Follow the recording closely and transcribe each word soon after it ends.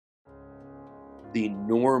the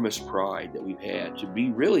enormous pride that we've had to be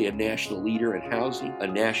really a national leader in housing, a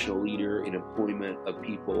national leader in employment of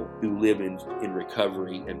people who live in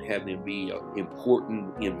recovery, and have them be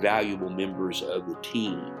important, invaluable members of the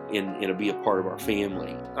team and be a part of our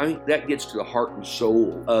family. I think that gets to the heart and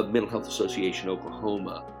soul of Mental Health Association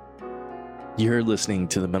Oklahoma. You're listening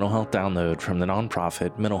to the Mental Health Download from the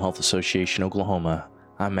nonprofit Mental Health Association Oklahoma.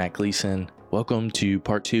 I'm Matt Gleason. Welcome to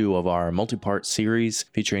part 2 of our multi-part series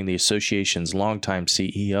featuring the association's longtime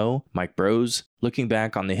CEO, Mike Brose, looking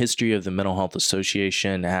back on the history of the Mental Health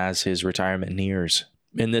Association as his retirement nears.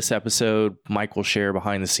 In this episode, Mike will share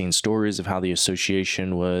behind-the-scenes stories of how the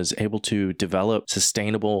association was able to develop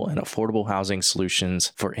sustainable and affordable housing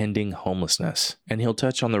solutions for ending homelessness, and he'll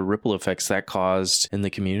touch on the ripple effects that caused in the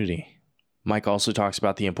community. Mike also talks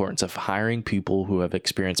about the importance of hiring people who have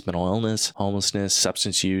experienced mental illness, homelessness,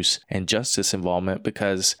 substance use, and justice involvement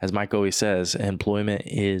because, as Mike always says, employment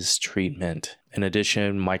is treatment. In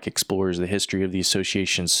addition, Mike explores the history of the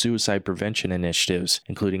association's suicide prevention initiatives,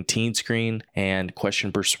 including Teen Screen and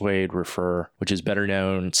Question, Persuade, Refer, which is better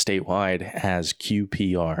known statewide as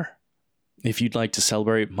QPR. If you'd like to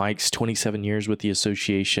celebrate Mike's 27 years with the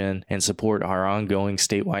association and support our ongoing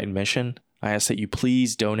statewide mission, I ask that you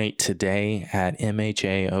please donate today at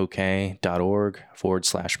mhaok.org/Mike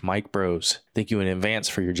Brose. Thank you in advance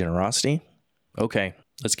for your generosity. Okay,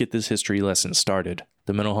 let's get this history lesson started.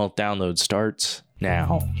 The Mental Health Download starts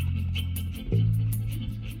now.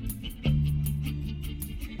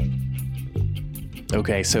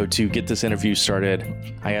 Okay, so to get this interview started,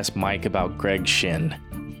 I asked Mike about Greg Shin.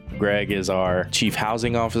 Greg is our Chief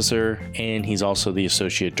Housing Officer, and he's also the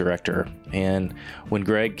Associate Director. And when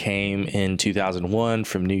Greg came in 2001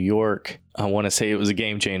 from New York, I want to say it was a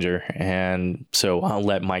game changer. And so I'll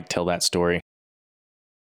let Mike tell that story.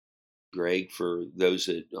 Greg, for those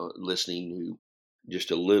that are listening, who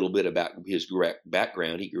just a little bit about his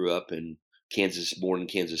background, he grew up in Kansas, born in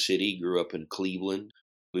Kansas City, grew up in Cleveland,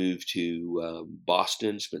 moved to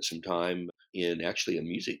Boston, spent some time in actually a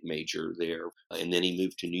music major there. And then he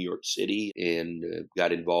moved to New York City and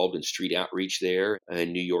got involved in street outreach there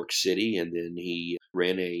in New York City. And then he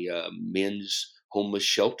ran a men's homeless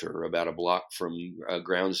shelter about a block from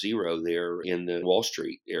Ground Zero there in the Wall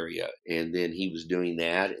Street area. And then he was doing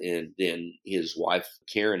that. And then his wife,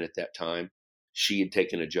 Karen, at that time, she had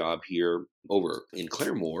taken a job here over in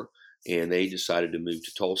Claremore. And they decided to move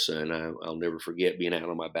to Tulsa. And I'll never forget being out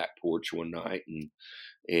on my back porch one night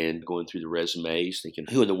and going through the resumes, thinking,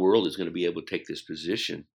 who in the world is going to be able to take this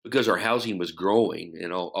position? Because our housing was growing,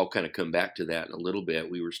 and I'll kind of come back to that in a little bit.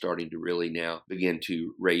 We were starting to really now begin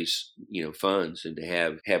to raise, funds and to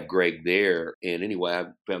have Greg there. And anyway, I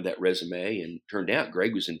found that resume, and turned out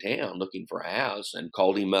Greg was in town looking for a house, and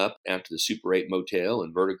called him up out to the Super 8 Motel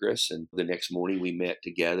in Verdigris. And the next morning we met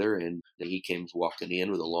together, and he came walking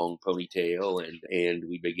in with a long ponytail, and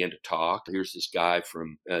we began to talk. Here's this guy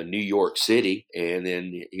from New York City, and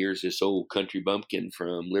then here's this old country bumpkin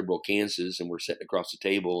from Liberal, Kansas, and we're sitting across the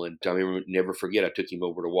table. And I never forget, I took him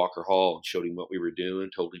over to Walker Hall and showed him what we were doing,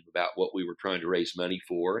 told him about what we were trying to raise money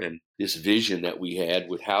for, and this vision that we had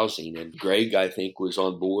with housing. And Greg, I think, was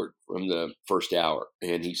on board from the first hour.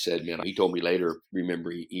 And he said, man, he told me later,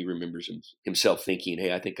 he remembers himself thinking,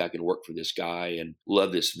 hey, I think I can work for this guy and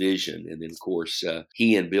love this vision. And then, of course,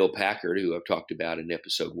 he and Bill Packard, who I've talked about in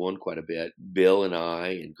episode 1 quite a bit, Bill and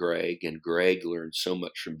I and Greg learned so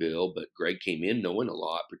much from Bill, but Greg came in knowing a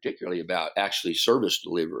lot, particularly about actually service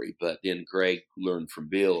delivery. But then Greg learned from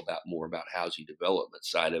Bill more about housing development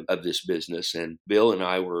side of this business. And Bill and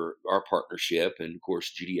I were our partnership. And of course,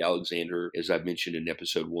 Judy Alexander, as I mentioned in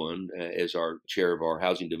episode 1, as our chair of our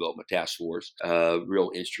housing development task force,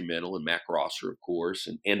 real instrumental, and Mac Rosser, of course,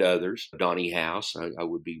 and others. Donnie House, I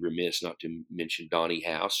would be remiss not to mention Donnie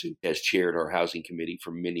House, who has chaired our housing committee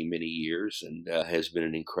for many, many years and has been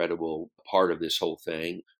an incredible part of this whole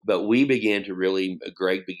thing. But Greg began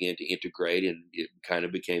to integrate, and it kind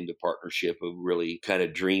of became the partnership of really kind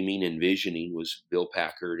of dreaming and visioning was Bill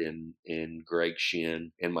Packard and Greg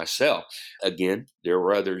Shin and myself. Again, there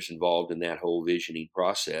were others involved in that whole visioning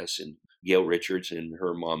process, and Gail Richards and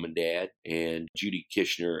her mom and dad, and Judy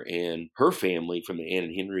Kishner and her family from the Ann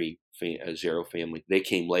and Henry Zero family. They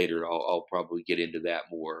came later. I'll probably get into that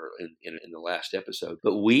more in the last episode.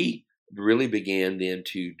 But we really began then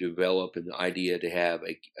to develop an idea to have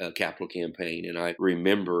a capital campaign. And I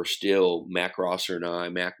remember still Mac Rosser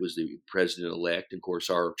and Mac was the president-elect. Of course,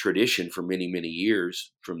 our tradition for many, many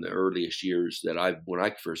years, from the earliest years when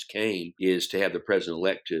I first came, is to have the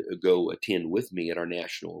president-elect to go attend with me at our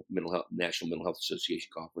National Mental Health Association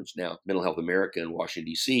conference, now Mental Health America in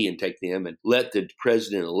Washington, D.C., and take them and let the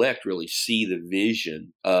president-elect really see the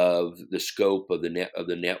vision of the scope of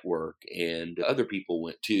the network. And other people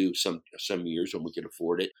went too, some years when we could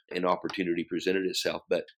afford it, an opportunity presented itself.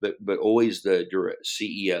 But always the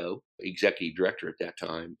CEO, executive director at that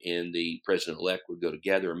time, and the president-elect would go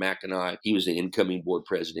together. Mac and I, he was the incoming board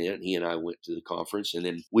president. He and I went to the conference, and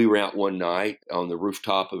then we were out one night on the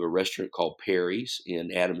rooftop of a restaurant called Perry's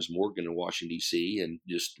in Adams Morgan in Washington, D.C. And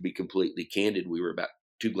just to be completely candid, we were about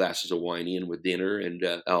 2 glasses of wine in with dinner, and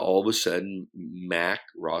all of a sudden, Mac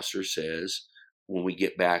Rosser says, when we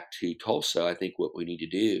get back to Tulsa, I think what we need to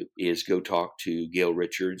do is go talk to Gail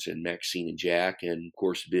Richards and Maxine and Jack and, of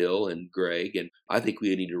course, Bill and Greg. And I think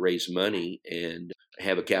we need to raise money and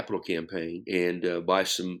have a capital campaign and buy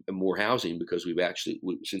some more housing, because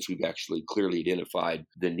since we've actually clearly identified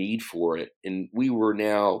the need for it. And we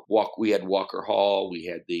had Walker Hall, we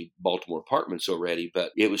had the Baltimore Apartments already,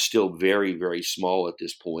 but it was still very, very small at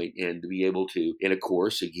this point. And to be able to, and of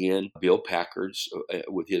course, again, Bill Packard's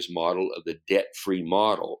with his model of the debt-free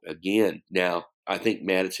model. Again, now, I think,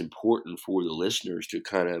 Matt, it's important for the listeners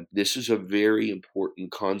to this is a very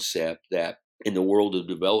important concept that in the world of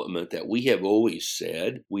development that we have always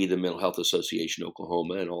said, we, the Mental Health Association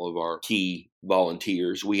Oklahoma, and all of our key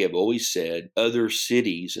volunteers, we have always said other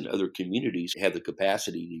cities and other communities have the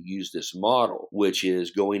capacity to use this model, which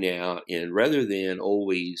is going out and, rather than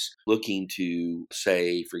always looking to,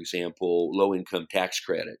 say, for example, low-income tax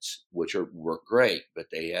credits, which work great, but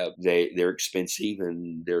they're expensive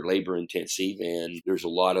and they're labor intensive, and there's a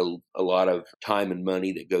lot of time and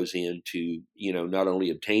money that goes into not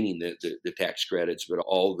only obtaining the tax credits, but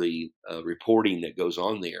all the reporting that goes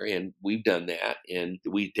on there. And we've done that, and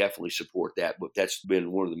we definitely support that. But that's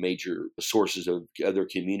been one of the major sources of other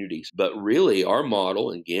communities. But really, our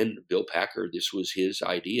model, again, Bill Packard, this was his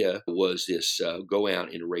idea, was this go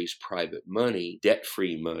out and raise private money,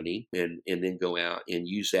 debt-free money, and then go out and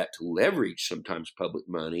use that to leverage sometimes public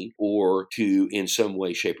money, or to, in some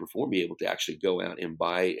way, shape, or form, be able to actually go out and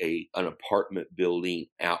buy an apartment building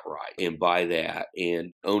outright and buy that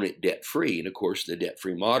and own it debt-free. And of course, the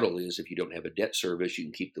debt-free model is, if you don't have a debt service, you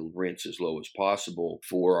can keep the rents as low as possible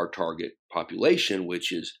for our target population,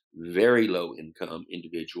 which is very low income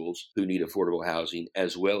individuals who need affordable housing,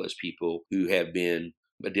 as well as people who have been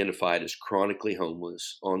identified as chronically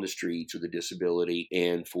homeless on the streets with a disability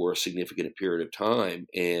and for a significant period of time,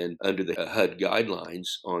 and under the HUD guidelines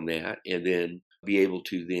on that, and then be able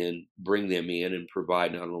to then bring them in and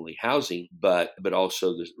provide not only housing, but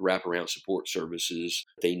also the wraparound support services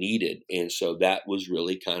they needed. And so that was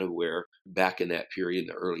really kind of where, back in that period in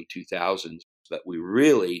the early 2000s, but we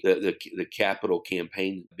really, the capital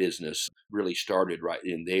campaign business really started right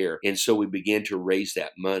in there. And so we began to raise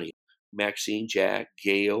that money. Maxine, Jack,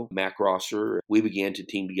 Gail, Mac Rosser, we began to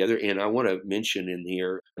team together. And I want to mention in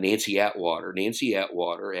here Nancy Atwater. Nancy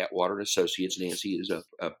Atwater, Atwater and Associates. Nancy is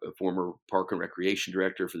a former Park and Recreation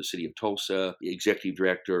Director for the city of Tulsa, the Executive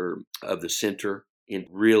Director of the Center, and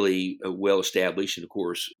really well established. And of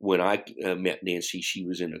course, when I met Nancy, she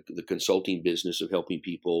was in the consulting business of helping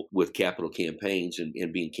people with capital campaigns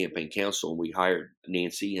and being campaign counsel. And we hired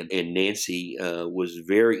Nancy, and Nancy was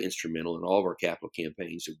very instrumental in all of our capital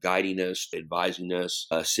campaigns, of guiding us, advising us,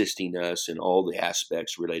 assisting us in all the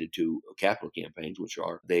aspects related to capital campaigns, which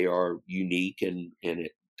are unique and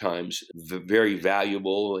at times very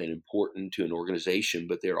valuable and important to an organization,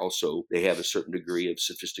 but they have a certain degree of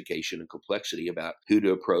sophistication and complexity about who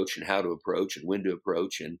to approach and how to approach and when to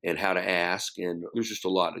approach and how to ask. And there's just a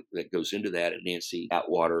lot that goes into that. And Nancy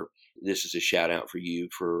Atwater, this is a shout out for you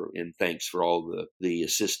and thanks for all the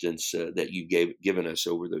assistance that you've given us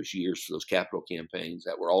over those years for those capital campaigns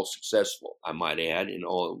that were all successful, I might add, and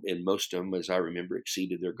most of them, as I remember,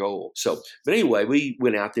 exceeded their goal. So, but anyway, we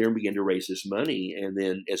went out there and began to raise this money, and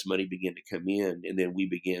then as money began to come in, and then we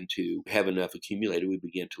began to have enough accumulated, we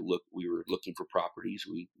began to look. We were looking for properties.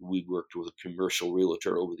 We worked with a commercial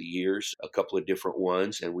realtor over the years, a couple of different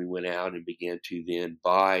ones, and we went out and began to then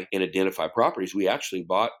buy and identify properties. We actually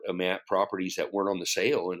bought properties that weren't on the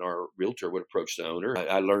sale, and our realtor would approach the owner.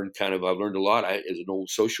 I learned a lot. As an old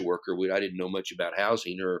social worker, I didn't know much about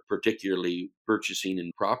housing or particularly purchasing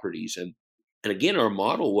and properties. And And again, our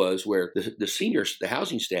model was where the seniors, the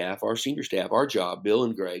housing staff, our senior staff, our job, Bill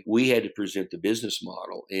and Greg, we had to present the business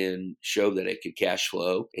model and show that it could cash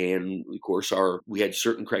flow. And of course, we had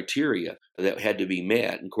certain criteria that had to be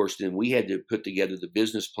met. And of course, then we had to put together the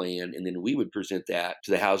business plan, and then we would present that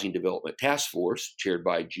to the Housing Development Task Force, chaired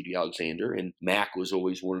by Judy Alexander. And Mac was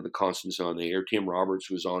always one of the constants on there. Tim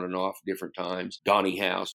Roberts was on and off different times. Donnie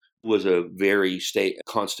House was a very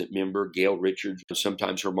constant member. Gail Richards,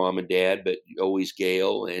 sometimes her mom and dad, but always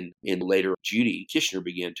Gail. And later, Judy Kishner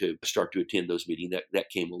began to start to attend those meetings. That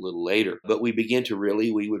came a little later. But we began to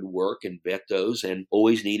we would work and vet those, and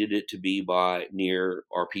always needed it to be near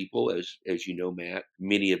our people. As you know, Matt,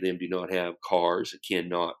 many of them do not have cars,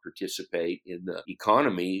 cannot participate in the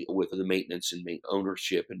economy with the maintenance and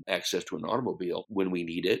ownership and access to an automobile when we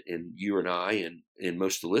need it. And you and I and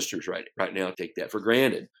most of the listeners right now take that for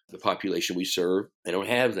granted. The population we serve, they don't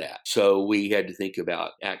have that. So we had to think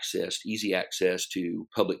about easy access to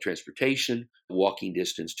public transportation, walking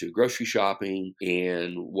distance to grocery shopping,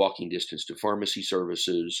 and walking distance to pharmacy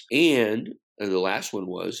services. And the last one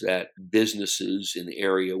was that businesses in the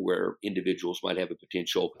area where individuals might have a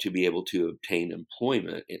potential to be able to obtain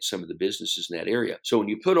employment at some of the businesses in that area. So when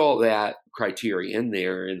you put all that criteria in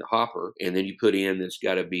there in the hopper, and then you put in it's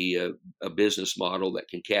got to be a business model that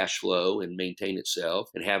can cash flow and maintain itself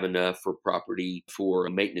and have enough for property for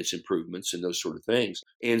maintenance improvements and those sort of things.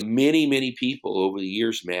 And many, many people over the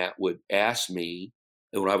years, Matt, would ask me,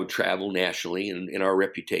 and when I would travel nationally, and in our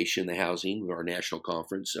reputation, the housing, our national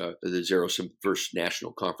conference, the first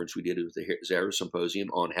national conference we did was the Zero Symposium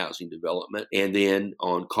on housing development. And then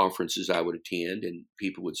on conferences I would attend, and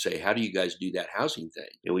people would say, how do you guys do that housing thing?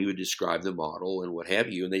 And we would describe the model and what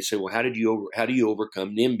have you. And they say, well, how do you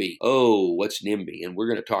overcome NIMBY? Oh, what's NIMBY? And we're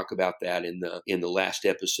going to talk about that in the last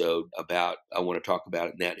episode I want to talk about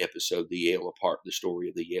it in that episode, the story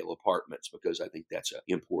of the Yale apartments, because I think that's an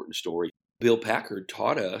important story. Bill Packard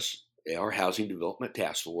taught us, our Housing Development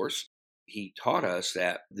Task Force, he taught us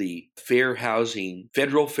that the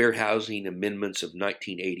Federal Fair Housing Amendments of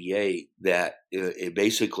 1988, that it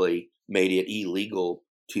basically made it illegal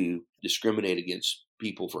to discriminate against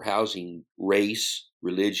people for housing, race,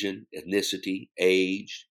 religion, ethnicity,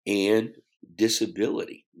 age, and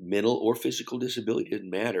disability, mental or physical disability. It didn't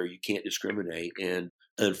matter. You can't discriminate. And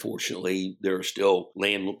unfortunately, there are still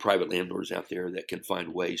private landlords out there that can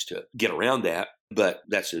find ways to get around that. But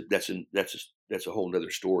that's a whole other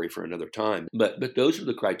story for another time. But those are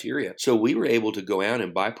the criteria. So we were able to go out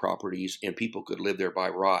and buy properties, and people could live there by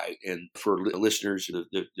right. And for listeners,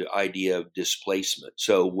 the idea of displacement.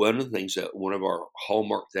 So one of our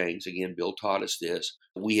hallmark things, again, Bill taught us this,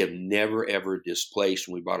 we have never, ever displaced,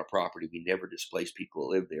 when we bought a property, we never displaced people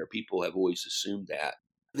that live there. People have always assumed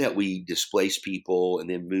that we displace people and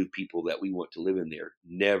then move people that we want to live in there.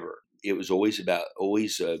 Never. It was always about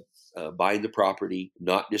buying the property,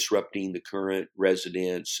 not disrupting the current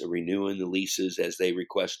residents, renewing the leases as they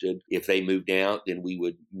requested. If they moved out, then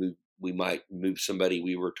we might move somebody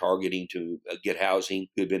we were targeting to get housing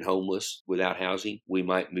who had been homeless without housing. We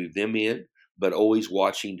might move them in, but always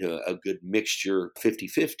watching to a good mixture,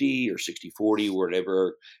 50-50 or 60-40,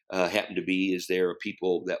 whatever happened to be, is there are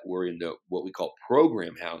people that were in what we call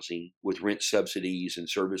program housing with rent subsidies and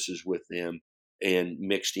services with them, and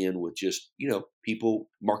mixed in with just, people,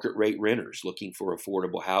 market rate renters looking for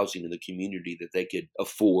affordable housing in the community that they could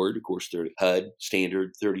afford. Of course, their HUD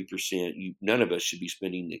standard, 30%. None of us should be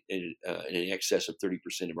spending in excess of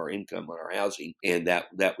 30% of our income on our housing. And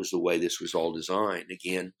that was the way this was all designed.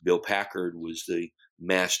 Again, Bill Packard was the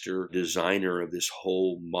master designer of this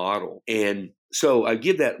whole model. And so I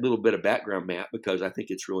give that little bit of background, Matt, because I think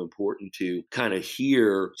it's real important to kind of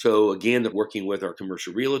hear. So again, working with our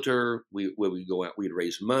commercial realtor, we would go out, we'd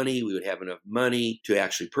raise money, we would have enough money to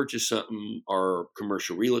actually purchase something. Our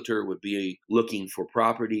commercial realtor would be looking for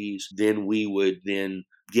properties. Then we would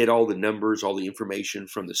get all the numbers, all the information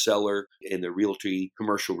from the seller. And the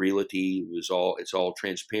commercial realty it's all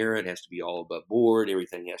transparent, has to be all above board.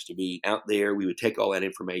 Everything has to be out there. We would take all that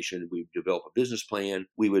information. We would develop a business plan.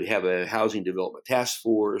 We would have a housing development task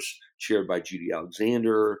force chaired by Judy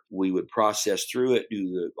Alexander. We would process through it,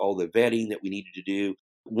 do all the vetting that we needed to do.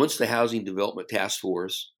 Once the Housing Development Task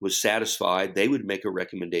Force was satisfied, they would make a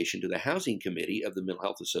recommendation to the Housing Committee of the Mental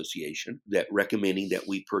Health Association recommending that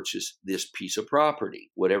we purchase this piece of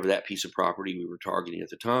property, whatever that piece of property we were targeting at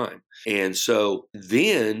the time. And so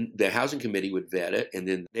then the Housing Committee would vet it, and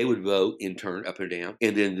then they would vote in turn up or down.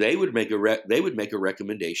 And then they would make a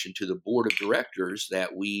recommendation to the Board of Directors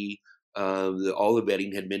that all the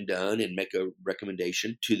vetting had been done, and make a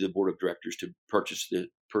recommendation to the Board of Directors to purchase the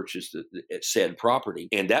purchase said property.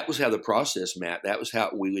 And that was how the process, Matt, that was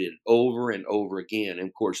how we did it over and over again. And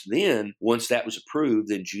of course, then once that was approved,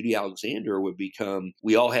 then Judy Alexander would become,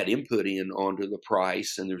 we all had input in onto the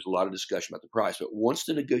price, and there was a lot of discussion about the price. But once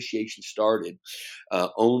the negotiation started,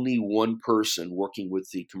 only one person working with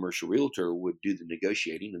the commercial realtor would do the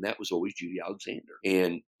negotiating, and that was always Judy Alexander.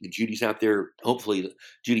 And Judy's out there. Hopefully,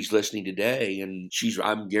 Judy's listening today, and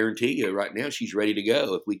I'm guarantee you right now, she's ready to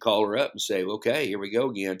go. If we call her up and say, okay, here we go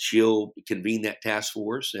again, she'll convene that task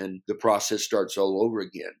force, and the process starts all over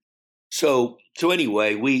again. So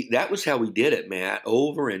anyway, that was how we did it, Matt,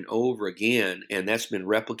 over and over again, and that's been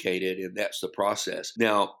replicated, and that's the process.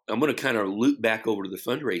 Now, I'm going to kind of loop back over to the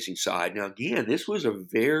fundraising side. Now, again, this was a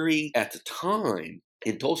very, at the time,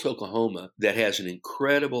 in Tulsa, Oklahoma, that has an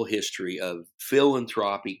incredible history of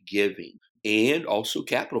philanthropic giving and also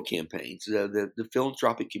capital campaigns. The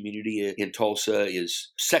philanthropic community in Tulsa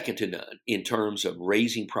is second to none in terms of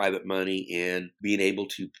raising private money and being able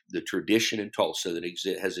to, the tradition in Tulsa that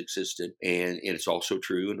has existed, and it's also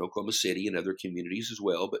true in Oklahoma City and other communities as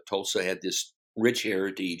well, but Tulsa had this rich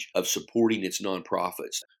heritage of supporting its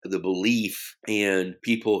nonprofits. The belief and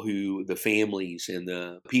the families and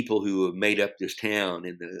the people who have made up this town,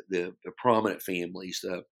 and the prominent families,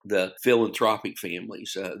 the philanthropic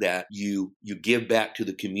families, that you give back to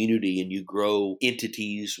the community and you grow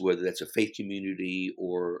entities, whether that's a faith community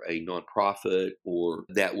or a nonprofit, or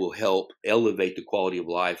that will help elevate the quality of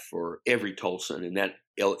life for every Tulsan, and that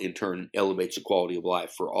in turn elevates the quality of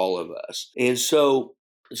life for all of us. And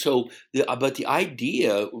but the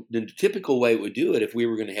idea, the typical way we would do it, if we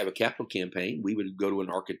were going to have a capital campaign, we would go to an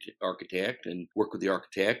architect and work with the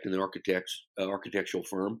architect, and the architectural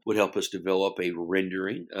firm would help us develop a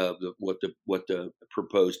rendering of what the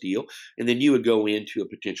proposed deal, and then you would go into a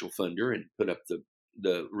potential funder and put up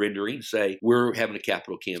the rendering, say we're having a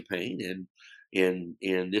capital campaign,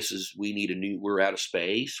 and this is, we're out of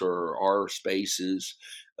space, or our space is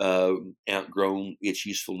outgrown its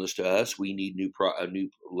usefulness to us. We need a new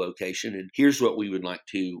location, and here's what we would like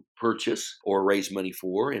to purchase or raise money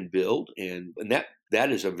for and build. And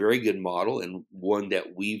that is a very good model, and one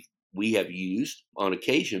that we have used on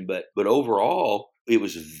occasion. But overall, it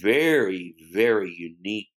was very, very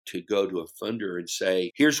unique to go to a funder and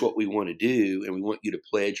say, here's what we want to do, and we want you to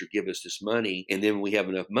pledge or give us this money. And then when we have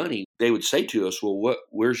enough money, they would say to us, well,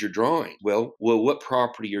 where's your drawing? Well, what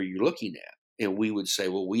property are you looking at? And we would say,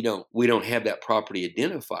 well, we don't have that property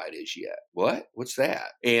identified as yet. What? What's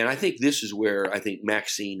that? And I think this is where I think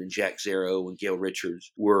Maxine and Jack Zero and Gail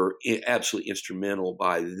Richards were absolutely instrumental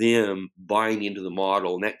by them buying into the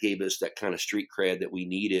model. And that gave us that kind of street cred that we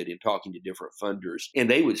needed in talking to different funders. And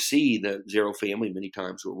they would see the Zero family many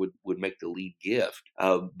times would make the lead gift.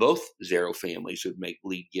 Both Zero families would make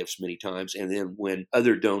lead gifts many times. And then when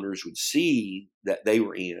other donors would see that they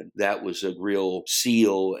were in, that was a real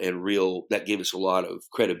seal, and that gave us a lot of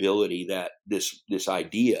credibility that this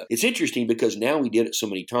idea. It's interesting because now we did it so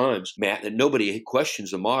many times, Matt, that nobody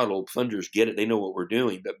questions the model. Funders get it. They know what we're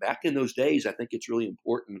doing. But back in those days, I think it's really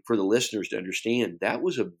important for the listeners to understand that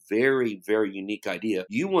was a very, very unique idea.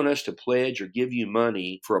 You want us to pledge or give you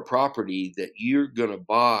money for a property that you're going to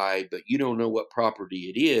buy, but you don't know what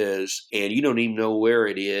property it is, and you don't even know where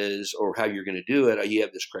it is or how you're going to do it. You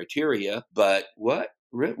have this criteria, but what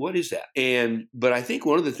is that? But I think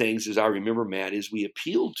one of the things, as I remember, Matt, is we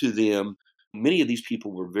appealed to them. Many of these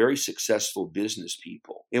people were very successful business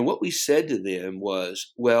people. And what we said to them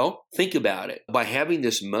was, well, think about it. By having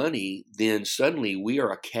this money, then suddenly we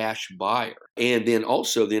are a cash buyer. And then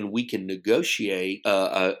also we can negotiate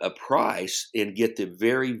a price and get the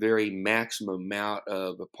very, very maximum amount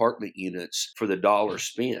of apartment units for the dollar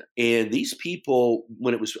spent. And these people,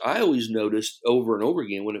 I always noticed over and over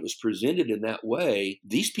again, when it was presented in that way,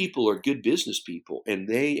 these people are good business people. And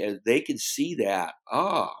they could see that,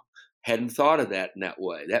 hadn't thought of that in that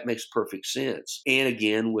way. That makes perfect sense. And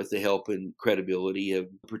again, with the help and credibility of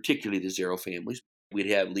particularly the Zero families, we'd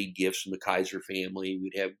have lead gifts from the Kaiser family.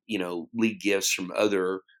 We'd have, lead gifts from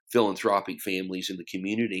other philanthropic families in the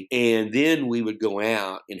community. And then we would go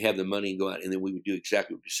out and have the money and go out, and then we would do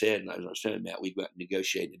exactly what you said. And I was saying, Matt, we'd go out and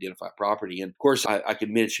negotiate and identify property. And of course, I could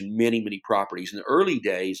mention many, many properties. In the early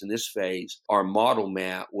days in this phase, our model,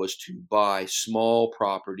 Matt, was to buy small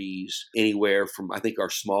properties anywhere from, I think our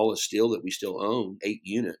smallest still that we still own, 8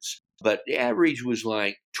 units. But the average was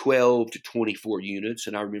like 12 to 24 units.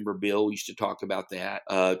 And I remember Bill used to talk about that.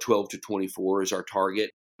 12 to 24 is our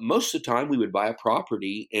target. Most of the time we would buy a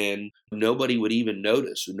property and nobody would even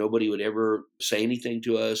notice. Nobody would ever say anything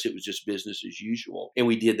to us. It was just business as usual. And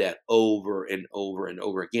we did that over and over and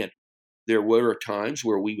over again. There were times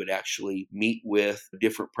where we would actually meet with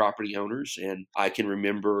different property owners. And I can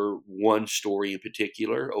remember one story in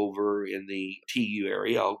particular over in the TU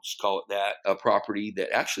area. I'll just call it that, a property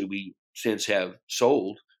that actually we since have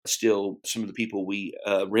sold. Still, some of the people we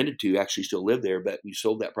rented to actually still live there, but we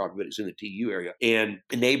sold that property, but it's in the TU area. And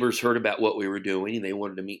the neighbors heard about what we were doing and they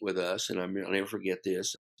wanted to meet with us. And I'll never forget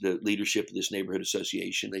this. The leadership of this neighborhood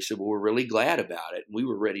association, they said, well, we're really glad about it. And we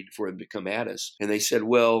were ready for them to come at us. And they said,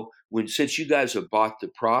 well, since you guys have bought the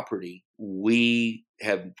property, we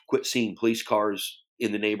have quit seeing police cars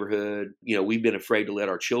in the neighborhood. We've been afraid to let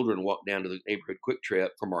our children walk down to the neighborhood Quick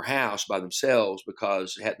Trip from our house by themselves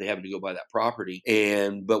because they have to go by that property.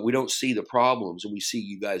 But we don't see the problems, and we see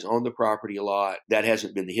you guys on the property a lot. That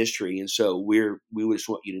hasn't been the history, and so we just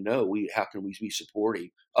want you to know how can we be supportive.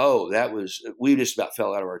 Oh, we just about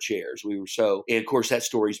fell out of our chairs. We were and of course that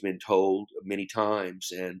story's been told many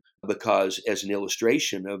times, and because as an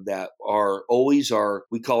illustration of that,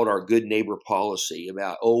 we call it our good neighbor policy,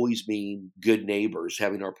 about always being good neighbors,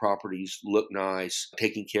 having our properties look nice,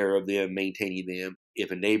 taking care of them, maintaining them.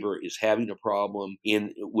 If a neighbor is having a problem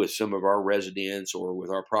with some of our residents or with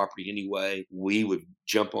our property anyway, we would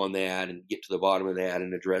jump on that and get to the bottom of that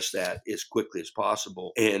and address that as quickly as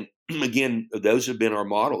possible. And again, those have been our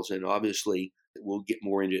models. And obviously, we'll get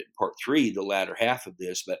more into it in part 3, the latter half of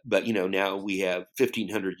this. But now we have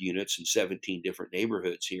 1,500 units in 17 different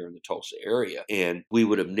neighborhoods here in the Tulsa area. And we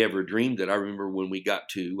would have never dreamed that. I remember when we got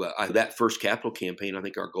to that first capital campaign, I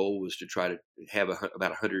think our goal was to try to have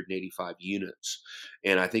about 185 units.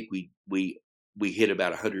 And I think we hit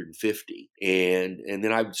about 150. And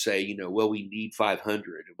then I would say, well, we need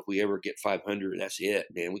 500. If we ever get 500, that's it,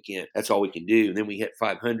 man. We can't, that's all we can do. And then we hit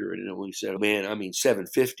 500 and then we said,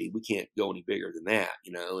 750, we can't go any bigger than that,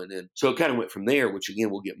 And then, so it kind of went from there, which again,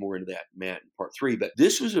 we'll get more into that, Matt, in part 3. But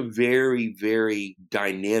this was a very, very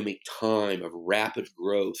dynamic time of rapid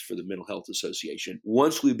growth for the Mental Health Association.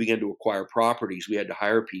 Once we began to acquire properties, we had to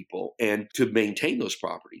hire people and to maintain those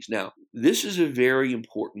properties. Now, this is a very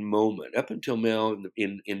important moment. Up until now,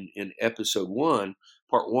 in episode 1,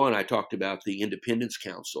 part 1, I talked about the Independence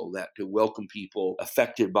Council, that to welcome people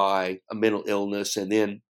affected by a mental illness, and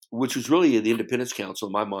then which was really the Independence Council,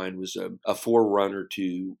 in my mind, was a forerunner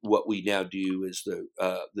to what we now do as the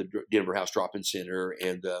Denver House Drop-In Center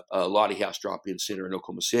and the Lottie House Drop-In Center in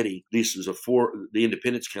Oklahoma City. The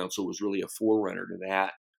Independence Council was really a forerunner to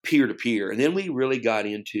that. Peer-to-peer. And then we really got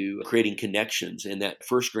into creating connections. And that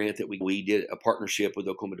first grant that we did a partnership with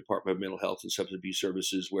Oklahoma Department of Mental Health and Substance Abuse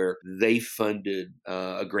Services, where they funded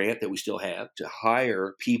a grant that we still have to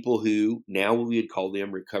hire people who now we would call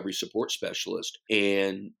them recovery support specialists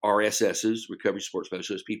and RSSs, recovery support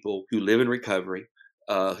specialists, people who live in recovery,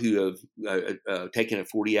 who have taken a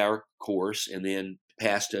 40-hour course and then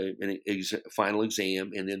passed a final exam,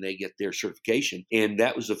 and then they get their certification. And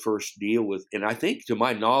that was the first deal and I think, to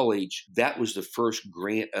my knowledge, that was the first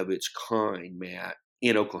grant of its kind, Matt,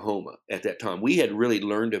 in Oklahoma at that time. We had really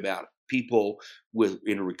learned about people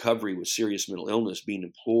in recovery with serious mental illness being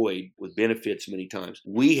employed with benefits many times.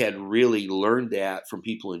 We had really learned that from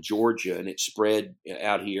people in Georgia, and it spread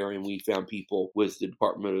out here. And we found people with the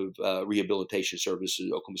Department of Rehabilitation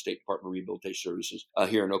Services, Oklahoma State Department of Rehabilitation Services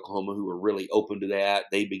here in Oklahoma, who were really open to that.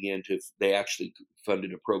 They actually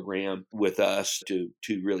funded a program with us to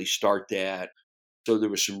really start that. So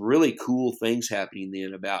there were some really cool things happening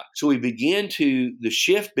then so the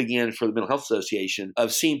shift began for the Mental Health Association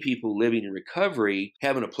of seeing people living in recovery,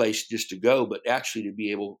 having a place just to go, but actually to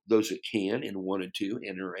be able, those that can and wanted to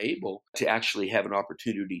and are able to actually have an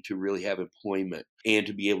opportunity to really have employment and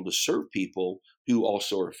to be able to serve people who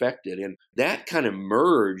also are affected. And that kind of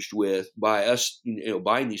merged by us,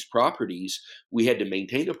 buying these properties, we had to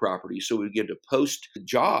maintain the property. So we began to post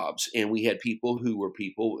jobs, and we had people,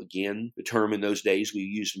 again, the term in those days we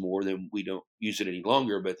used more than we don't use it any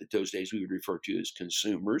longer, but those days we would refer to as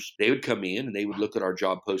consumers. They would come in and they would look at our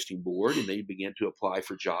job posting board and they began to apply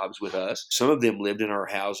for jobs with us. Some of them lived in our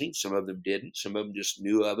housing, some of them didn't. Some of them just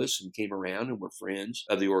knew of us and came around and were friends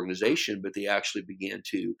of the organization, but they actually began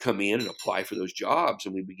to come in and apply for those jobs,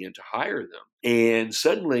 and we began to hire them. And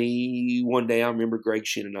suddenly one day I remember Greg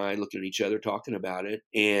Shin and I looking at each other talking about it,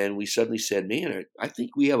 and we suddenly said, man, I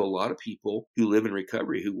think we have a lot of people who live in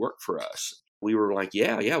recovery who work for us. We were like,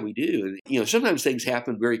 yeah, we do. And, sometimes things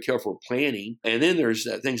happen very careful planning. And then there's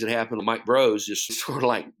things that happen. Mike Bros just sort of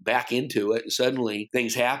like back into it. And suddenly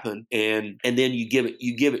things happen. And then you give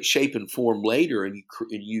it shape and form later, and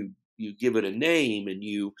you give it a name, and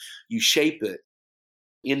you shape it.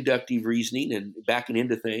 Inductive reasoning and backing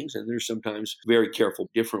into things. And there's sometimes very careful,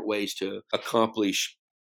 different ways to accomplish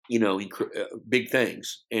big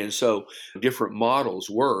things. And so different models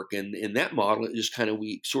work. And in that model, it just kind of,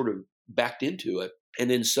 we sort of backed into it. And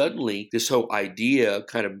then suddenly this whole idea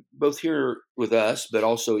kind of both here with us, but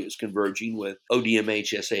also it's converging with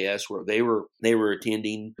ODMH SAS, where they were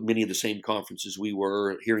attending many of the same conferences we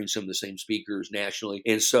were, hearing some of the same speakers nationally.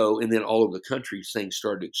 And then all over the country, things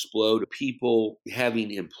started to explode. People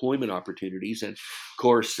having employment opportunities. And of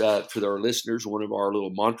course, for our listeners, one of our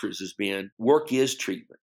little mantras has been work is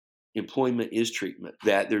treatment. Employment is treatment,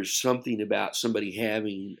 that there's something about somebody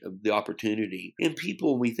having the opportunity. And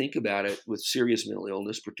people, when we think about it, with serious mental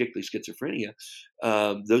illness, particularly schizophrenia,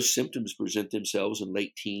 those symptoms present themselves in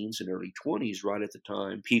late teens and early 20s, right at the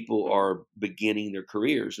time people are beginning their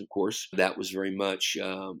careers. Of course, that was very much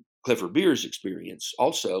Clifford Beer's experience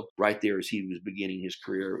also right there as he was beginning his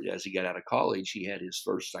career. As he got out of college, he had his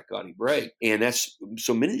first psychotic break. And that's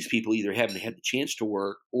so many of these people either haven't had the chance to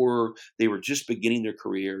work, or they were just beginning their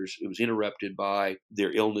careers. It was interrupted by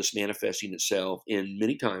their illness manifesting itself. And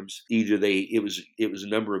many times either it was a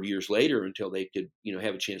number of years later until they could,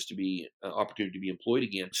 have a chance to be opportunity to be employed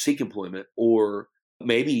again, seek employment, or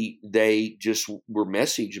maybe they just were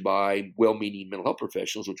messaged by well-meaning mental health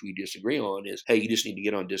professionals, which we disagree on, is, hey, you just need to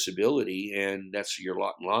get on disability and that's your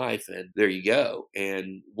lot in life. And there you go.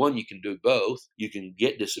 And one, you can do both. You can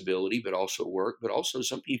get disability, but also work. But also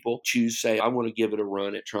some people choose, say, I want to give it a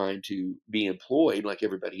run at trying to be employed like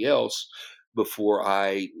everybody else before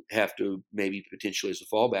I have to maybe potentially as a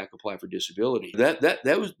fallback apply for disability.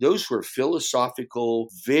 Those were philosophical,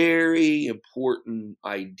 very important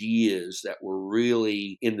ideas that were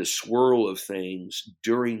really in the swirl of things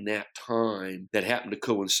during that time that happened to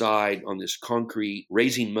coincide on this concrete,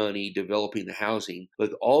 raising money, developing the housing,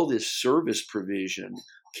 with all this service provision,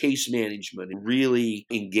 case management, and really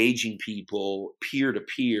engaging people,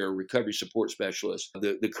 peer-to-peer, recovery support specialists,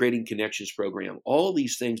 the Creating Connections program. All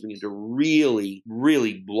these things begin to really,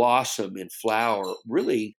 really blossom and flower.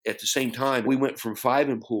 Really, at the same time, we went from 5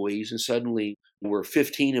 employees and suddenly we're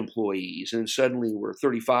 15 employees, and suddenly we're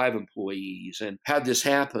 35 employees. And how'd this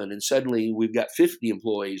happen? And suddenly we've got 50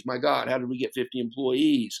 employees. My God, how did we get 50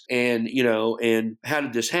 employees? And, and how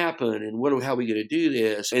did this happen? And how are we going to do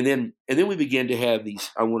this? And then we began to have these,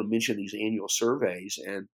 I want to mention these annual surveys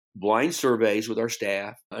and blind surveys with our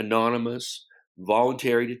staff, anonymous,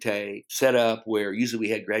 voluntary to take, set up where usually we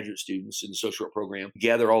had graduate students in the social work program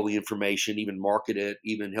gather all the information, even market it,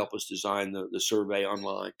 even help us design the survey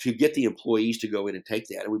online to get the employees to go in and take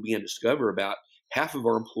that. And we began to discover about half of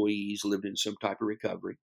our employees lived in some type of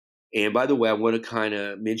recovery. And by the way, I want to kind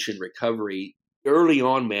of mention recovery. Early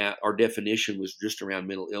on, Matt, our definition was just around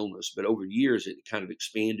mental illness, but over years it kind of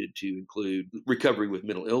expanded to include recovery with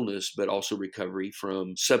mental illness, but also recovery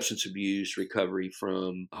from substance abuse, recovery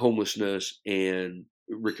from homelessness, and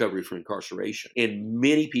recovery from incarceration. And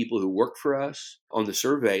many people who work for us on the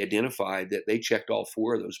survey identified that they checked all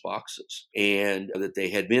 4 of those boxes, and that they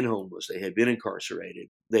had been homeless, they had been incarcerated,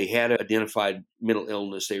 they had identified mental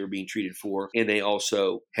illness they were being treated for, and they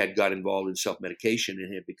also had got involved in self-medication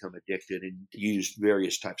and had become addicted and used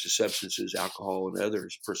various types of substances, alcohol and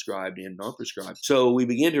others, prescribed and non-prescribed. So we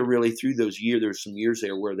began to really, through those years, there's some years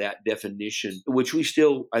there where that definition, which we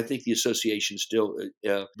still, I think the association still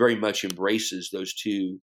very much embraces those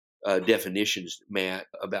 2 definitions, Matt,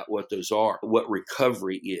 about what those are, what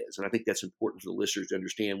recovery is. And I think that's important for the listeners to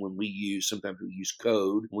understand. Sometimes we use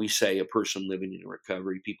code. We say a person living in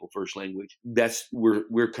recovery, people first language.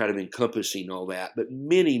 We're kind of encompassing all that. But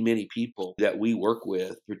many, many people that we work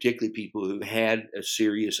with, particularly people who had a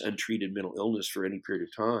serious untreated mental illness for any period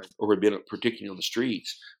of time, or have been particularly on the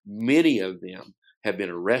streets, many of them have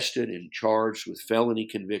been arrested and charged with felony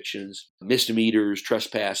convictions, misdemeanors,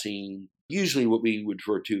 trespassing, usually what we would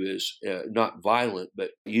refer to as not violent,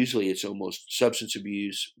 but usually it's almost substance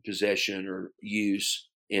abuse, possession, or use,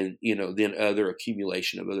 and then other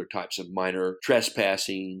accumulation of other types of minor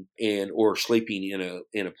trespassing or sleeping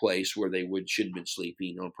in a place where they shouldn't have been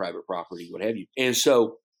sleeping on private property, what have you. And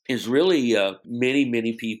so is really many,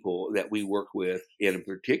 many people that we work with, and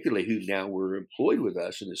particularly who now were employed with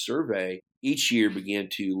us in the survey, each year began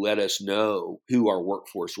to let us know who our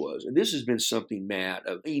workforce was. And this has been something, Matt,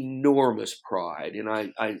 of enormous pride. And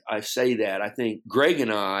I say that, I think Greg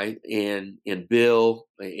and I and Bill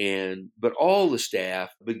but all the staff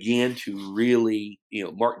began to really,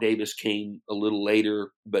 Mark Davis came a little later,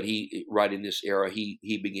 but right in this era, he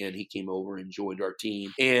came over and joined our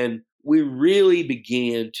team. And we really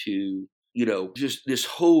began to, just this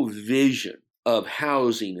whole vision of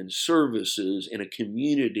housing and services and a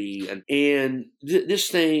community. And this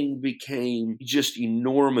thing became just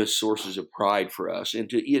enormous sources of pride for us. And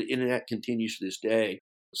that continues to this day.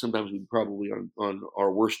 Sometimes we probably on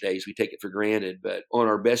our worst days, we take it for granted, but on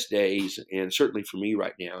our best days, and certainly for me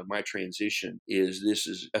right now in my transition, this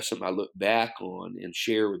is something I look back on and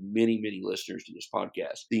share with many, many listeners to this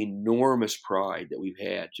podcast. The enormous pride that we've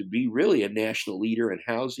had to be really a national leader in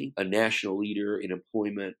housing, a national leader in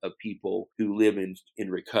employment of people who live in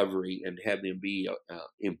recovery, and have them be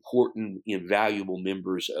important, invaluable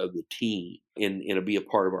members of the team and be a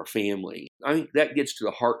part of our family. I think that gets to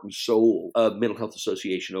the heart and soul of Mental Health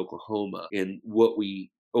Association Oklahoma and what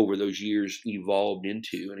we over those years evolved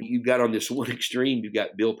into. And you've got on this one extreme, you've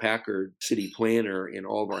got Bill Packard, city planner, and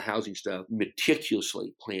all of our housing stuff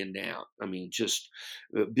meticulously planned out. I mean, just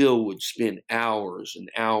Bill would spend hours and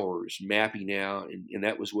hours mapping out, and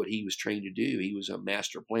that was what he was trained to do. He was a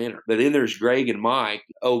master planner. But then there's Greg and Mike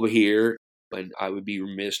over here. And I would be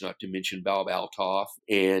remiss not to mention Bob Altoff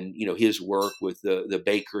and, his work with the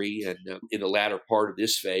bakery. And in the latter part of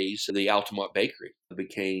this phase, the Altamont Bakery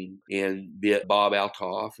became, and Bob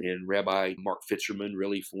Altoff and Rabbi Mark Fitzerman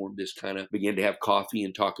really formed this began to have coffee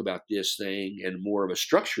and talk about this thing and more of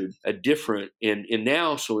a different, and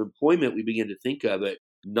now, so employment, we begin to think of it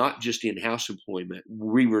not just in-house employment.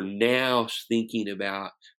 We were now thinking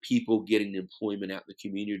about people getting employment out in the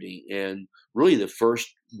community. And really the first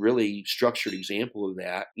really structured example of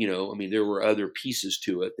that, there were other pieces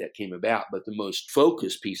to it that came about, but the most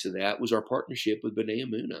focused piece of that was our partnership with B'nai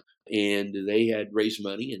Amunah. And they had raised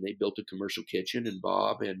money and they built a commercial kitchen, and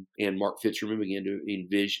Bob and Mark Fitzerman began to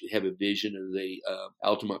have a vision of the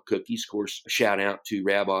Altamont cookies. Of course, a shout out to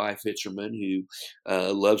Rabbi Fitzerman, who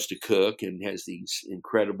loves to cook and has these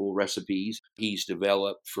incredible recipes he's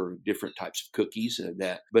developed for different types of cookies.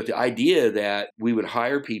 But the idea that we would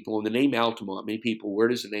hire people, and the name Altamont, many people, where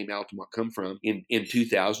does the name Altamont come from? In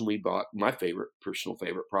 2000, we bought my personal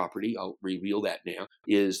favorite property. I'll reveal that now,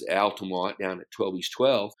 is Altamont down at 12 East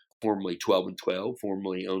 12. Formerly 12 and 12,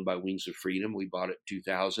 formerly owned by Wings of Freedom. We bought it in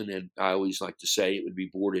 2000, and I always like to say it would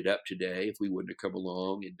be boarded up today if we wouldn't have come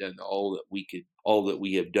along and done all that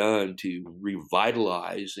we have done to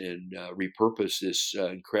revitalize and repurpose this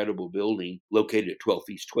incredible building located at 12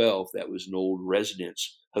 East 12. That was an old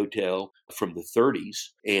residence hotel from the 30s.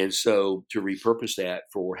 And so to repurpose that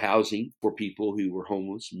for housing for people who were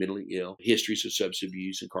homeless, mentally ill, histories of substance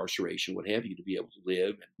abuse, incarceration, what have you, to be able to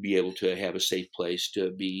live and be able to have a safe place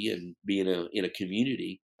to be and be in a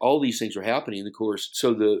community. All these things were happening, of course.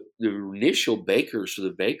 So the initial bakers for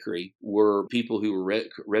the bakery were people who were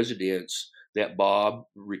residents that Bob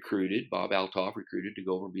Altoff recruited to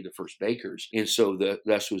go over and be the first bakers. And so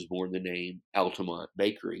thus was born the name Altamont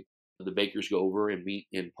Bakery. The bakers go over and meet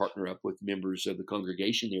and partner up with members of the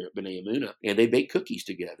congregation there at B'nai Amunah, and they bake cookies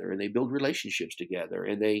together, and they build relationships together,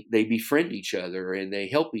 and they befriend each other, and they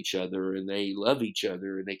help each other, and they love each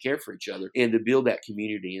other, and they care for each other, and to build that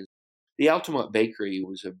community. And the Altamont Bakery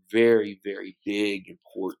was a very, very big,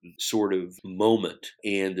 important sort of moment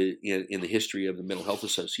in the history of the Mental Health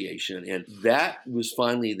Association. And that was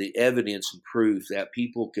finally the evidence and proof that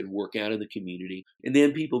people could work out in the community. And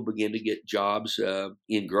then people began to get jobs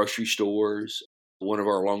in grocery stores. One of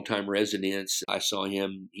our longtime residents, I saw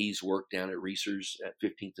him. He's worked down at Reese's at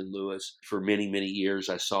 15th and Lewis for many, many years.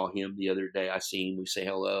 I saw him the other day. I see him. We say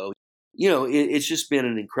hello. It's just been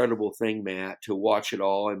an incredible thing, Matt, to watch it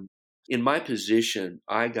all. And in my position,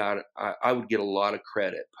 I would get a lot of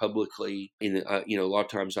credit publicly. A lot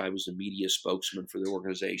of times I was the media spokesman for the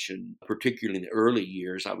organization, particularly in the early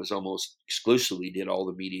years. I was almost exclusively did all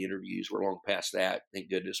the media interviews. We're long past that. Thank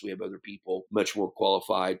goodness we have other people much more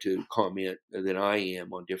qualified to comment than I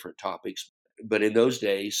am on different topics. But in those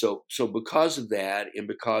days, so because of that and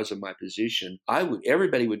because of my position,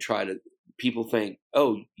 everybody would try to, people think,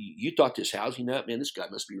 oh, you thought this housing up? Man, this guy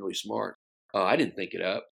must be really smart. I didn't think it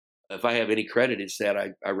up. If I have any credit, it's that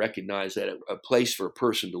I recognize that a place for a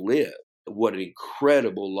person to live, what an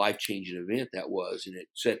incredible life-changing event that was. And it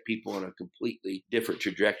set people on a completely different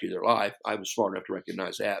trajectory of their life. I was smart enough to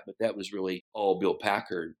recognize that, but that was really all Bill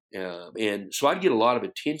Packard. And so I'd get a lot of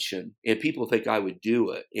attention, and people think I would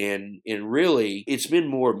do it. And really, it's been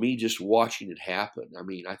more me just watching it happen. I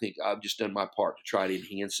mean, I think I've just done my part to try to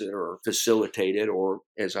enhance it or facilitate it, or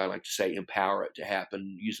as I like to say, empower it to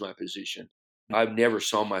happen, use my position. I've never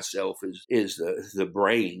saw myself as the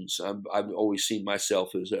brains. I've always seen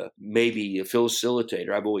myself as maybe a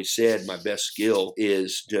facilitator. I've always said my best skill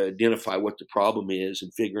is to identify what the problem is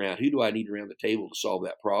and figure out who do I need around the table to solve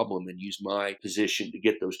that problem, and use my position to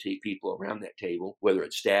get those people around that table, whether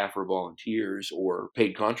it's staff or volunteers or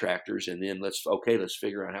paid contractors. And then let's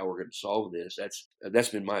figure out how we're going to solve this. That's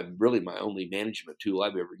been my only management tool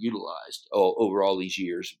I've ever utilized over all these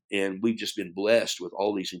years. And we've just been blessed with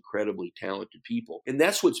all these incredibly talented people. And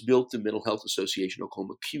that's what's built the Mental Health Association of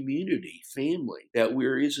Oklahoma community, family, that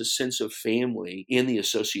there is a sense of family in the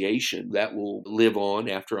association that will live on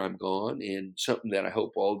after I'm gone, and something that I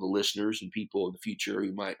hope all the listeners and people in the future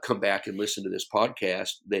who might come back and listen to this podcast,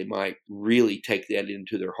 they might really take that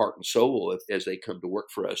into their heart and soul as they come to work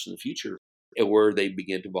for us in the future, and where they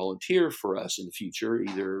begin to volunteer for us in the future,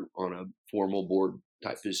 either on a formal board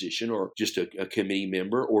type position or just a committee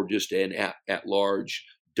member or just an at-large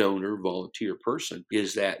donor volunteer person,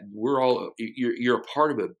 is that you're a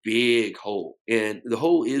part of a big whole, and the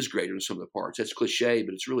whole is greater than some of the parts. That's cliche,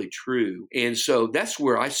 but it's really true. And so that's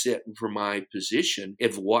where I sit for my position.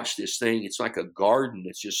 If watch this thing, it's like a garden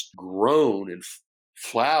that's just grown and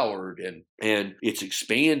flowered and it's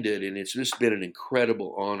expanded, and it's just been an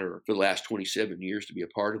incredible honor for the last 27 years to be a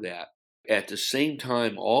part of that. At the same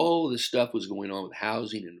time, all of this stuff was going on with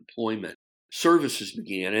housing and employment. Services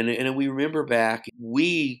began, and we remember back,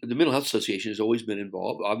 the Mental Health Association has always been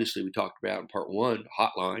involved. Obviously, we talked about in part one,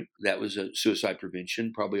 Hotline. That was a suicide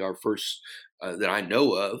prevention, probably our first that I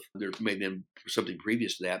know of. There may have been something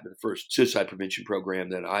previous to that, but the first suicide prevention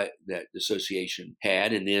program that the association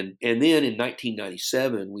had. And then in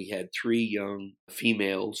 1997, we had 3 young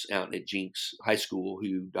females out at Jenks High School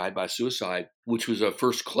who died by suicide, which was a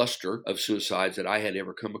first cluster of suicides that I had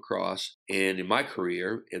ever come across. And in my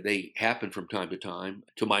career, they happen from time to time.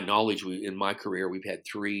 To my knowledge, in my career, we've had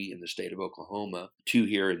 3 in the state of Oklahoma, 2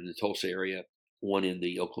 here in the Tulsa area, 1 in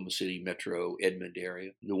the Oklahoma City metro Edmond area.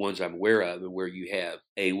 The ones I'm aware of are where you have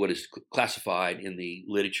what is classified in the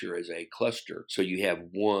literature as a cluster. So you have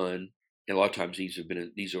one, and a lot of times these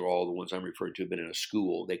are all the ones I'm referring to have been in a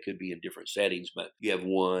school. They could be in different settings, but you have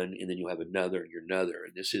one, and then you'll have another, and another.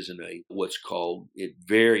 And this isn't what's called it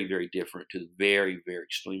very, very different to the very, very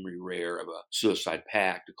extremely rare of a suicide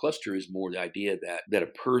pact. A cluster is more the idea that a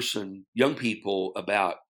person, young people,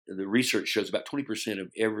 the research shows about 20%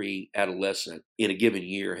 of every adolescent in a given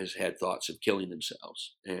year has had thoughts of killing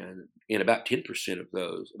themselves. And about 10% of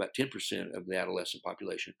the adolescent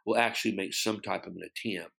population will actually make some type of an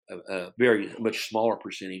attempt. A very much smaller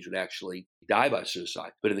percentage would actually die by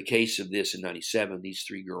suicide. But in the case of this in 97, these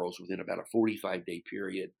 3 girls within about a 45-day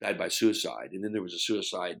period died by suicide. And then there was a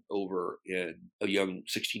suicide over in a young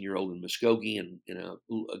 16-year-old in Muskogee, and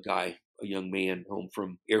a young man home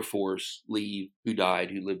from Air Force leave who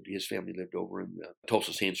died, his family lived over in the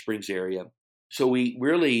Tulsa Sand Springs area. So we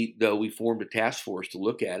formed a task force to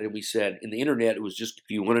look at it. And we said, in the internet, it was just, if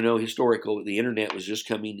you want to know historical, the internet was just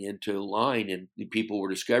coming into line, and people were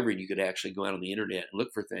discovering you could actually go out on the internet and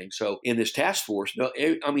look for things. So in this task force,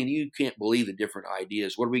 you can't believe the different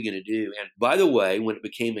ideas. What are we going to do? And by the way, when it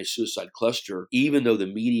became a suicide cluster, even though the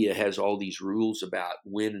media has all these rules about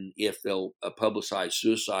when and if they'll publicize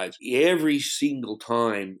suicides, every single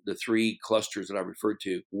time the 3 clusters that I referred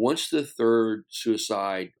to, once the 3rd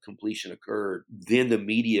suicide completion occurred, then the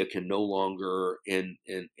media can no longer, and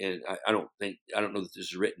I don't know that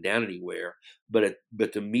this is written down anywhere,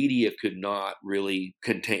 but the media could not really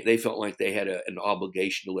contain. They felt like they had an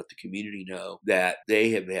obligation to let the community know that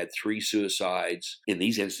they have had 3 suicides in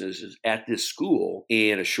these instances at this school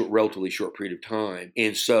in a relatively short period of time.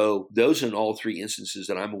 And so those in all 3 instances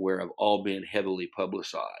that I'm aware of all been heavily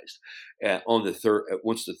publicized once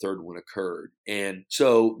the 3rd one occurred. And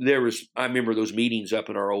so I remember those meetings up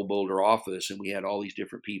in our old Boulder office, and we had all these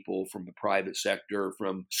different people from the private sector,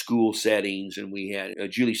 from school settings, and we had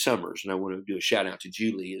Julie Summers, and I want to do a shout out to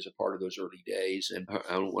Julie as a part of those early days, and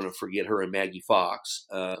I don't want to forget her and Maggie Fox,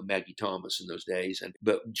 Maggie Thomas in those days.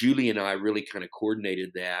 But Julie and I really kind of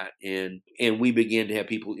coordinated that, and we began to have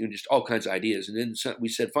people, just all kinds of ideas. And then we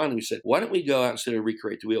said, why don't we go out, instead of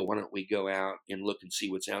recreate the wheel, why don't we go out and look and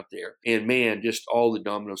see what's out there? And man, just all the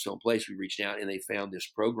dominoes fell in place. We reached out, and they found this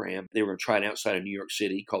program. They were going to try it outside of New York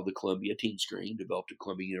City called the Columbia Teen Screen, developed at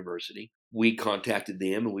Columbia University. We contacted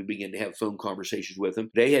them, and we began to have phone conversations with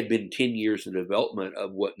them. They had been 10 years in development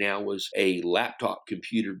of what now was a laptop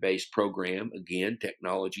computer-based program. Again,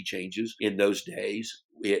 technology changes. In those days,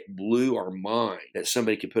 it blew our mind that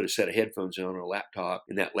somebody could put a set of headphones on a laptop,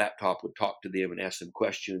 and that laptop would talk to them and ask them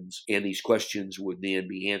questions, and these questions would then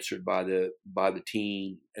be answered by the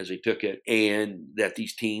teen as they took it, and that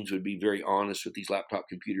these teens would be very honest with these laptop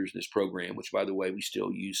computers in this program, which, by the way, we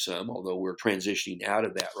still use some, although we're transitioning out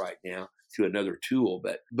of that right now to another tool.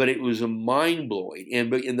 But it was a mind-blowing.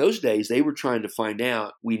 But in those days, they were trying to find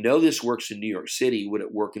out, we know this works in New York City, would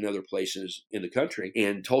it work in other places in the country?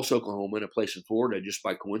 And Tulsa, Oklahoma, and a place in Florida, just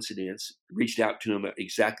by coincidence, reached out to them at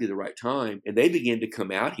exactly the right time, and they began to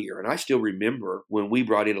come out here. And I still remember when we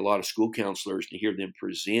brought in a lot of school counselors to hear them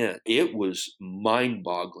present, it was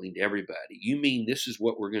mind-boggling to everybody. You mean this is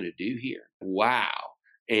what we're going to do here? Wow.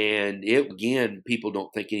 And again, people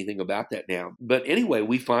don't think anything about that now. But anyway,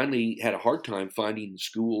 we finally had a hard time finding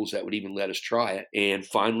schools that would even let us try it. And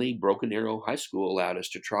finally, Broken Arrow High School allowed us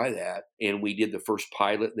to try that. And we did the first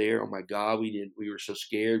pilot there. Oh my God, we were so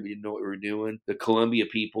scared. We didn't know what we were doing. The Columbia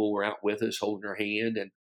people were out with us holding our hand.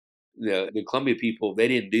 And the Columbia people, they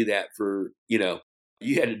didn't do that for,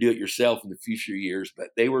 you had to do it yourself in the future years, but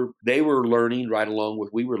they were learning right along with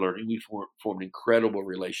we were learning. We formed incredible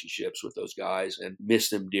relationships with those guys and miss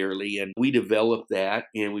them dearly. And we developed that,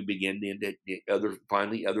 and we began into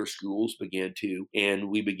other schools and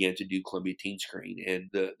we began to do Columbia Teen Screen. And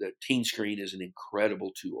the Teen Screen is an incredible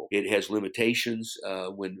tool. It has limitations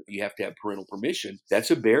when you have to have parental permission. That's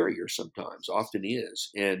a barrier sometimes, often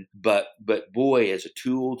is. But boy, as a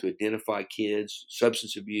tool to identify kids,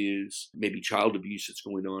 substance abuse, maybe child abuse that's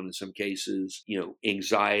going on in some cases,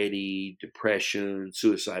 anxiety, depression,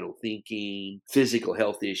 suicidal thinking, physical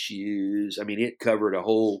health issues. I mean, it covered a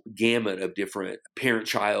whole gamut of different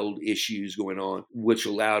parent-child issues going on, which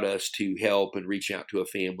allowed us to help and reach out to a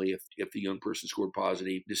family if the young person scored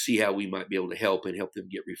positive to see how we might be able to help them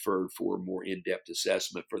get referred for more in-depth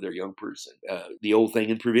assessment for their young person. The old thing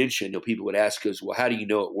in prevention, people would ask us, well, how do you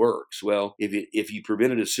know it works? Well, if you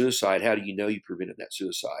prevented a suicide, how do you know you prevented that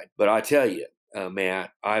suicide? But I tell you,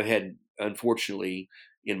 Matt, I've had, unfortunately,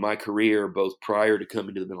 in my career, both prior to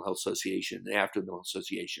coming to the Mental Health Association and after the Mental Health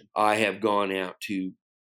Association, I have gone out to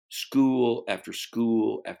school after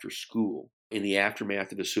school after school in the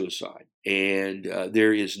aftermath of a suicide. And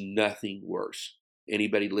there is nothing worse.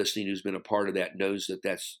 Anybody listening who's been a part of that knows that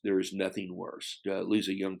there is nothing worse to lose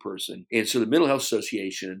a young person. And so the Mental Health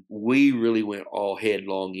Association, we really went all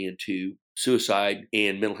headlong into suicide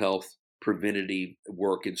and mental health preventative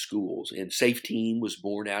work in schools. And Safe Teen was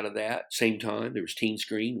born out of that. Same time, there was Teen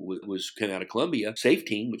Screen, was came out of Columbia. Safe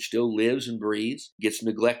Teen, which still lives and breathes, gets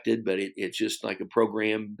neglected, but it's just like a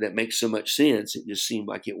program that makes so much sense. It just seemed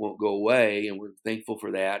like it won't go away, and we're thankful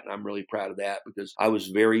for that. And I'm really proud of that because I was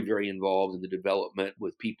very, very involved in the development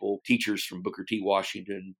with teachers from Booker T.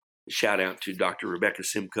 Washington. Shout out to Dr. Rebecca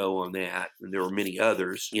Simcoe on that. And there were many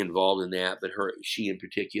others involved in that, but she in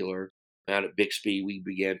particular. Out at Bixby, we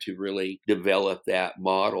began to really develop that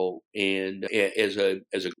model, and as a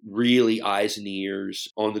really eyes and ears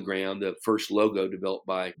on the ground, the first logo developed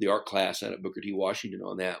by the art class out at Booker T. Washington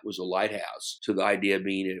on that was a lighthouse. So the idea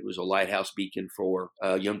being it was a lighthouse beacon for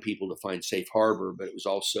young people to find safe harbor, but it was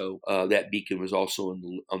also that beacon was also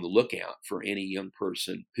on the lookout for any young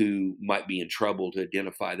person who might be in trouble, to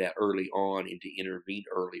identify that early on and to intervene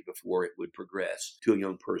early before it would progress to a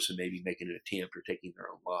young person maybe making an attempt or taking their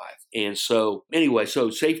own life. And so anyway,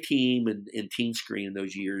 Safe Team and Teen Screen in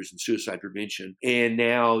those years and suicide prevention. And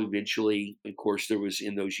now eventually, of course, there was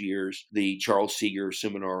in those years the Charles Seeger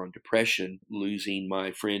Seminar on Depression, losing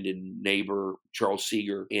my friend and neighbor, Charles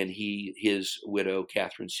Seeger, and his widow,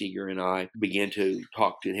 Catherine Seeger, and I began to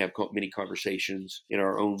talk and have many conversations in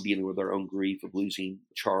our own, dealing with our own grief of losing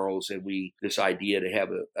Charles. And this idea to have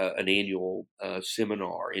an annual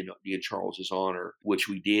seminar in Charles's honor, which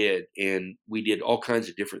we did. And we did all kinds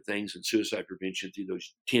of different things in suicide prevention through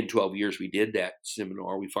those 10, 12 years we did that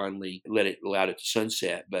seminar. We finally allowed it to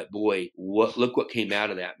sunset. But boy, look what came out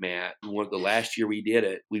of that, Matt. The last year we did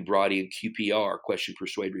it, we brought in QPR, Question,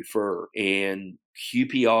 Persuade, Refer. And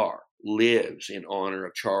QPR lives in honor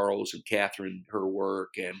of Charles and Catherine, her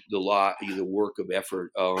work, and the work of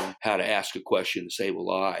effort on how to ask a question to save a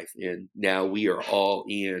life. And now we are all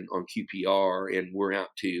in on QPR, and we're out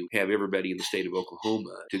to have everybody in the state of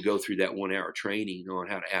Oklahoma to go through that 1-hour training on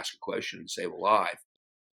how to ask a question and save a life.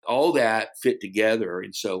 All that fit together.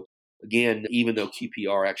 And so again, even though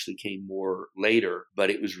QPR actually came more later, but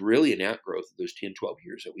it was really an outgrowth of those 10, 12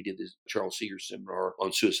 years that we did this Charles Seeger seminar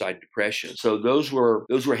on suicide and depression. So those were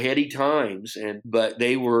heady times, but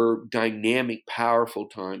they were dynamic, powerful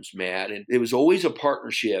times, Matt. And it was always a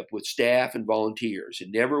partnership with staff and volunteers. It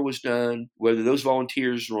never was done, whether those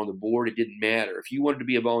volunteers were on the board, it didn't matter. If you wanted to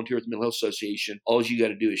be a volunteer at the Mental Health Association, all you got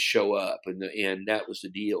to do is show up. And that was the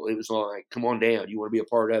deal. It was like, come on down. You want to be a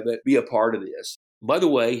part of it? Be a part of this. By the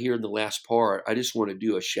way, here in the last part, I just want to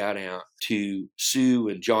do a shout out to Sue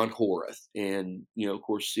and John Horath. And, of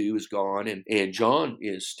course, Sue is gone and John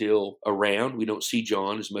is still around. We don't see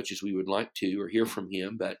John as much as we would like to or hear from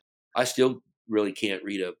him, but I still really can't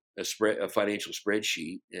read a financial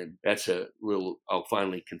spreadsheet. And that's I'll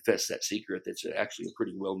finally confess that secret. That's actually a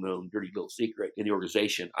pretty well-known dirty little secret in the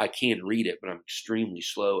organization. I can read it, but I'm extremely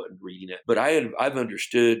slow at reading it. But I've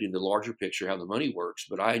understood in the larger picture how the money works,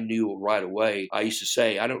 but I knew right away. I used to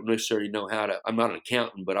say, I don't necessarily know I'm not an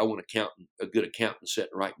accountant, but I want a good accountant sitting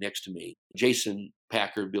right next to me. Jason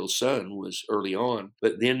Packer, Bill's son, was early on,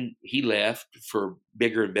 but then he left for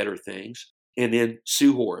bigger and better things. And then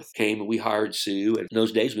Sue Horth came, and we hired Sue. And in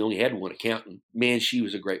those days, we only had one accountant. Man, she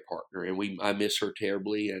was a great partner, and I miss her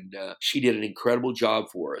terribly. And she did an incredible job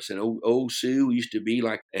for us. And Sue used to be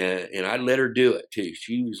like, and I let her do it too.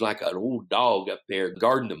 She was like an old dog up there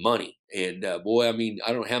guarding the money. And boy, I mean,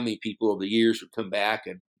 I don't know how many people over the years would come back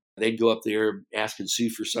and they'd go up there asking Sue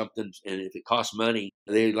for something, and if it cost money,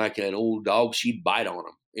 they'd like an old dog, she'd bite on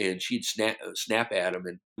them. And she'd snap at them,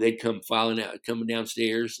 and they'd come coming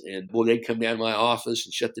downstairs, and boy, they'd come down to my office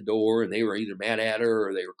and shut the door, and they were either mad at her,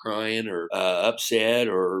 or they were crying, or upset,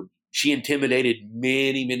 or she intimidated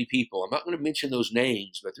many, many people. I'm not going to mention those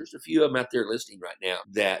names, but there's a few of them out there listening right now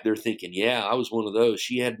that they're thinking, yeah, I was one of those.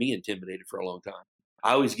 She had me intimidated for a long time.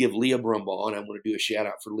 I always give Leah Brumbaugh, and I want to do a shout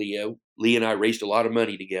out for Leah. Leah and I raised a lot of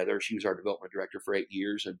money together. She was our development director for 8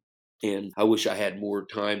 years, and I wish I had more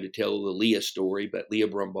time to tell the Leah story, but Leah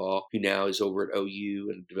Brumbaugh, who now is over at OU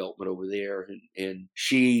and development over there, and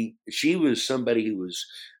she was somebody who was,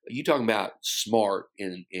 you talking about smart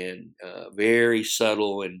and very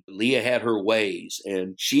subtle, and Leah had her ways,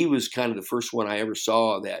 and she was kind of the first one I ever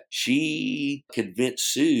saw that she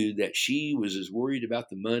convinced Sue that she was as worried about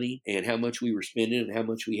the money and how much we were spending and how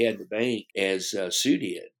much we had in the bank as Sue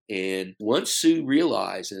did. And once Sue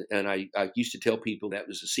realized, and I used to tell people that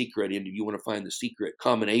was the secret, and if you want to find the secret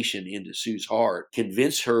combination into Sue's heart,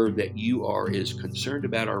 convince her that you are as concerned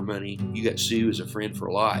about our money. You got Sue as a friend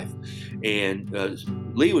for life. And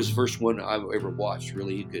Lee was the first one I've ever watched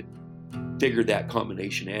really who could figure that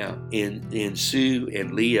combination out. And Sue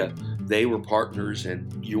and Leah, they were partners,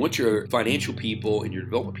 and you want your financial people and your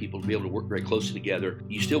development people to be able to work very closely together.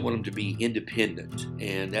 You still want them to be independent,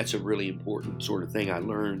 and that's a really important sort of thing I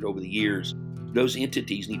learned over the years. Those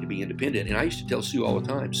entities need to be independent. And I used to tell Sue all the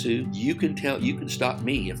time, Sue, you can stop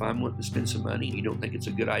me if I'm wanting to spend some money and you don't think it's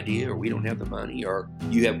a good idea, or we don't have the money, or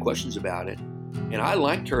you have questions about it. And I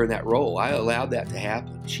liked her in that role. I allowed that to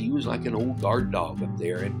happen. She was like an old guard dog up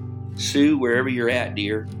there. And Sue, wherever you're at,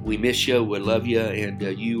 dear, we miss you, we love you, and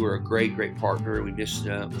you were a great, great partner. We miss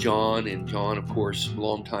John, and John, of course,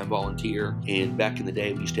 longtime volunteer. And back in the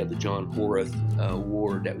day, we used to have the John Horth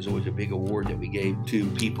Award. That was always a big award that we gave to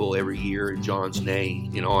people every year in John's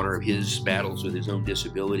name in honor of his battles with his own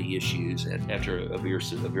disability issues and after a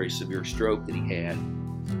very severe stroke that he had.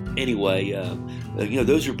 Anyway,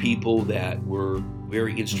 those are people that were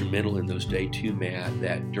very instrumental in those days too, Matt,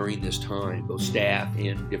 that during this time, both staff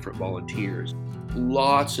and different volunteers,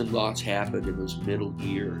 lots and lots happened in those middle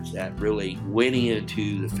years that really went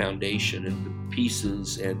into the foundation and the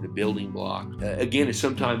pieces and the building block. Again,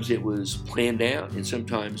 sometimes it was planned out, and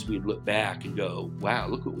sometimes we'd look back and go, wow,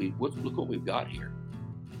 look what we've got here.